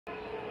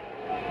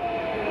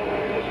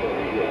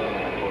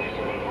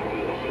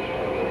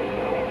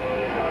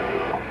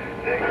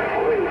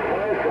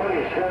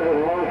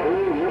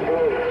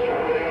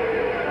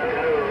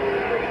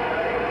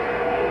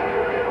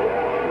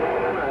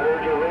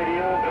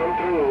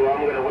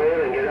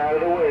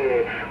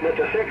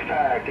Mr.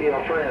 Six-Pack to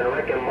your friend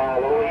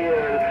Wreckinball over here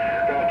in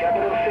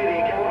Capital City,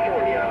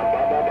 California.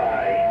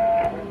 Bye-bye-bye.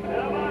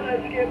 How about that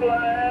skip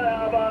line?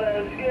 How about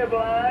that skip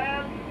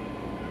line?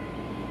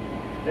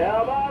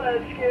 How about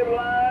that skip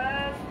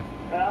line?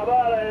 How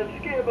about that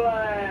skip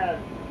line?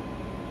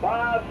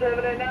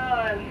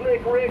 579,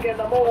 Slick Rick in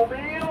the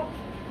Mobile.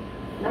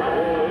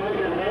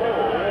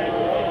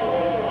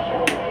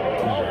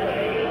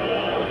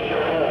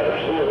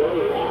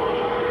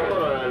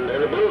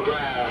 And the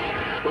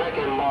bluegrass.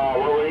 Wreckinball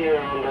over here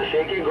on the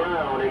shaky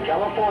ground in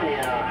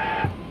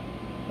California.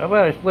 How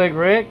about a Slick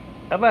Rick?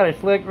 How about a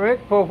Slick Rick?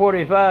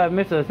 445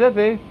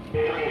 Mississippi.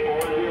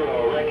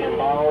 340,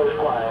 Wreckinball is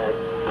quiet.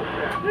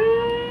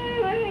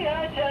 Hey, I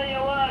tell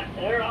you what,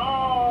 they're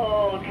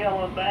all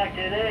coming back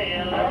today.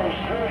 And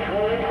yeah,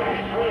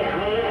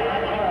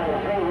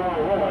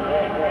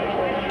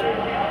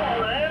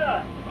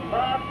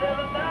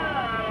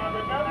 579 on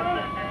the number,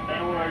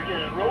 and we're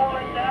just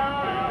rolling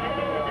down.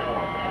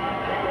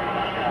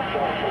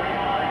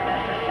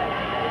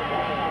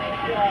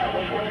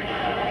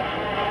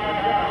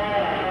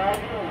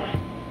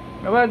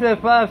 How about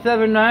that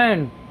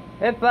 579?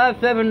 That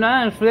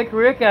 579 Slick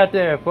Rick out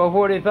there,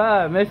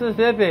 445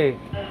 Mississippi.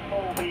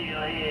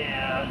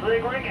 Yeah,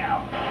 Slick Rick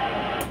out.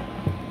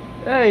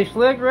 Hey,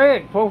 Slick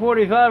Rick,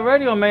 445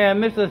 Radio Man,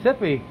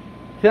 Mississippi.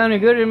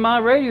 Sounding good in my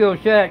radio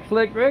shack.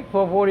 Slick Rick,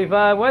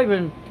 445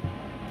 waving.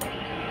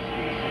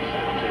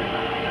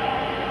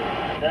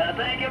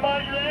 Thank you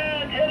much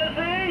there,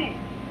 Tennessee.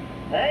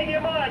 Thank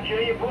you much.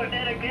 You're putting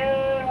in a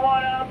good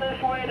one out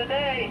this way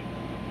today.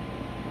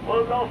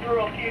 We'll go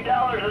through a few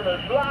dollars in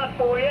the slot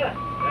for you.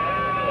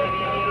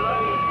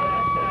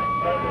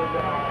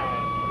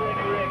 Slick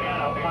Rick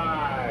out.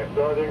 5,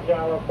 Northern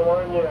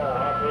California.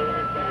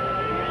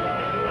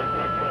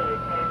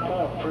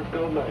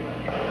 Frisco,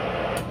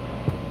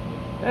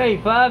 Hey,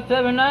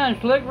 579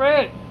 Slick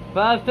Rick.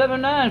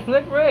 579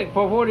 Slick Rick,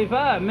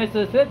 445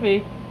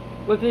 Mississippi.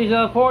 With these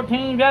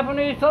 14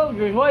 Japanese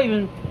soldiers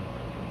waving.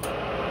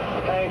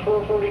 Hey,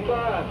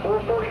 445,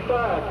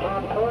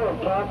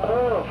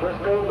 popcorn,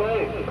 Frisco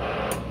Bay.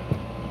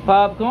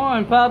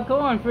 Popcorn,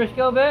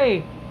 Frisco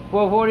Bay.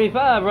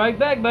 445, right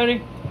back,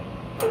 buddy.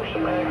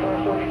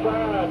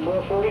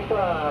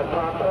 445,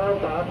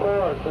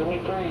 popcorn,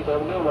 73, have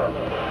a good one.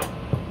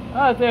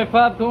 Out there,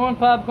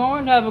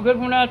 popcorn, have a good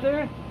one out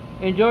there.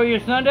 Enjoy your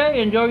Sunday,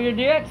 enjoy your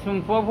DX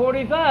from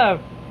 445.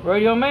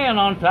 Radio Man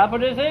on top of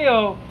this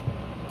hill.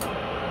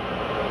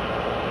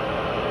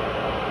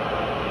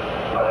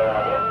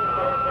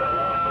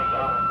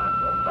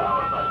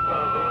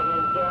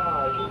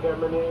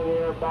 Coming in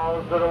here,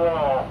 balls to the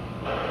wall.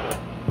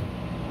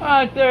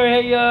 Right there,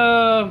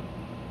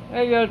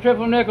 hey,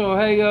 Triple Nickel,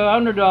 hey,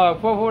 Underdog,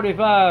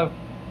 445.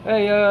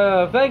 Hey,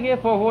 thank you,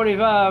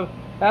 445.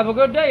 Have a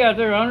good day out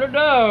there,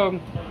 Underdog.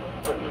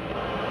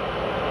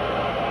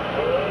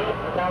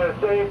 Gotta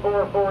say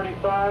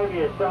 445,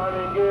 you're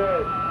sounding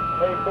good.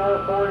 Hey,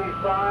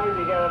 445,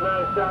 you got a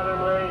nice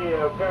sounding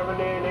radio. Coming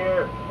in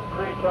here,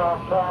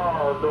 Treetop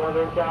Falls,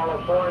 Northern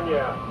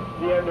California.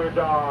 The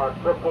Underdog,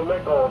 Triple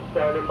Nickel,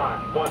 standing by.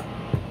 One.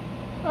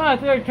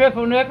 Alright there,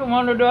 Triple Nickel,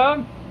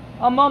 Underdog.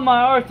 I'm on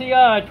my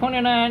RCI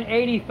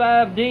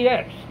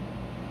 2985DX.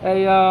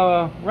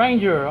 A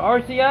Ranger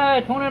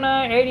RCI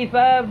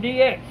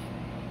 2985DX.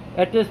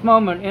 At this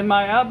moment in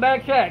my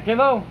Outback shack.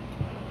 Tivo.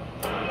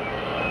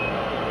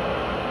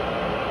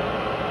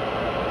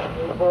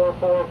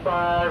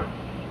 445,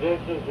 this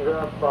is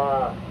up,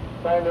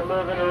 kind of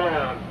moving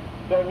around.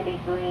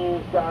 73,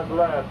 God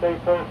bless.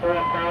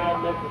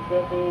 8445,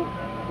 Mississippi,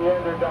 the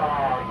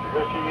Underdog.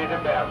 Wishing you the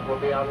best. We'll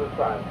be on the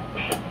side.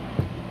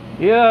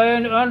 Yeah,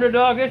 and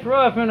Underdog, it's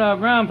rough in a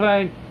ground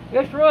plane.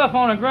 It's rough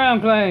on a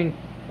ground plane.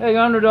 Hey,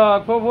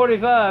 Underdog,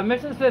 445,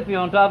 Mississippi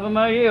on top of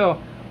my hill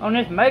on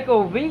this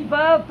Mako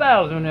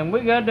V5000, and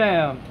we got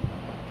down.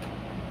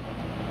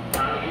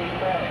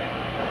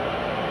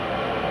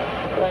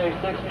 Hey,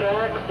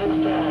 six-pack,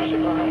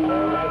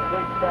 Chicago. That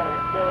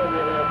six-pack killing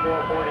you there,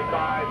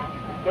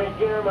 445. Take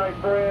care, my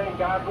friend.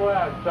 God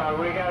bless.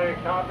 We got a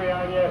copy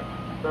on you.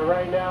 So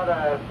right now,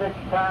 the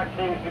six-pack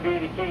seems to be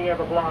the king of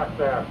the block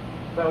there.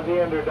 So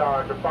the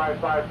Underdog, the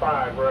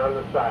 555, we're on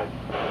the side.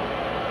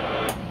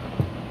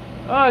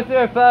 Alright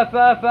there,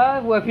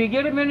 555. Well, if you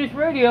get him in this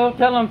radio,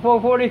 tell him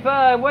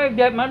 445 waved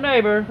at my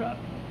neighbor.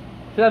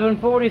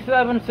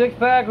 747,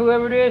 six-pack,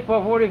 whoever it is,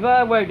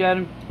 445 waved at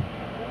him.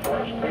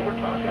 First, we were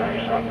talking to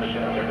you on the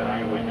center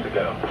 9 weeks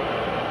ago.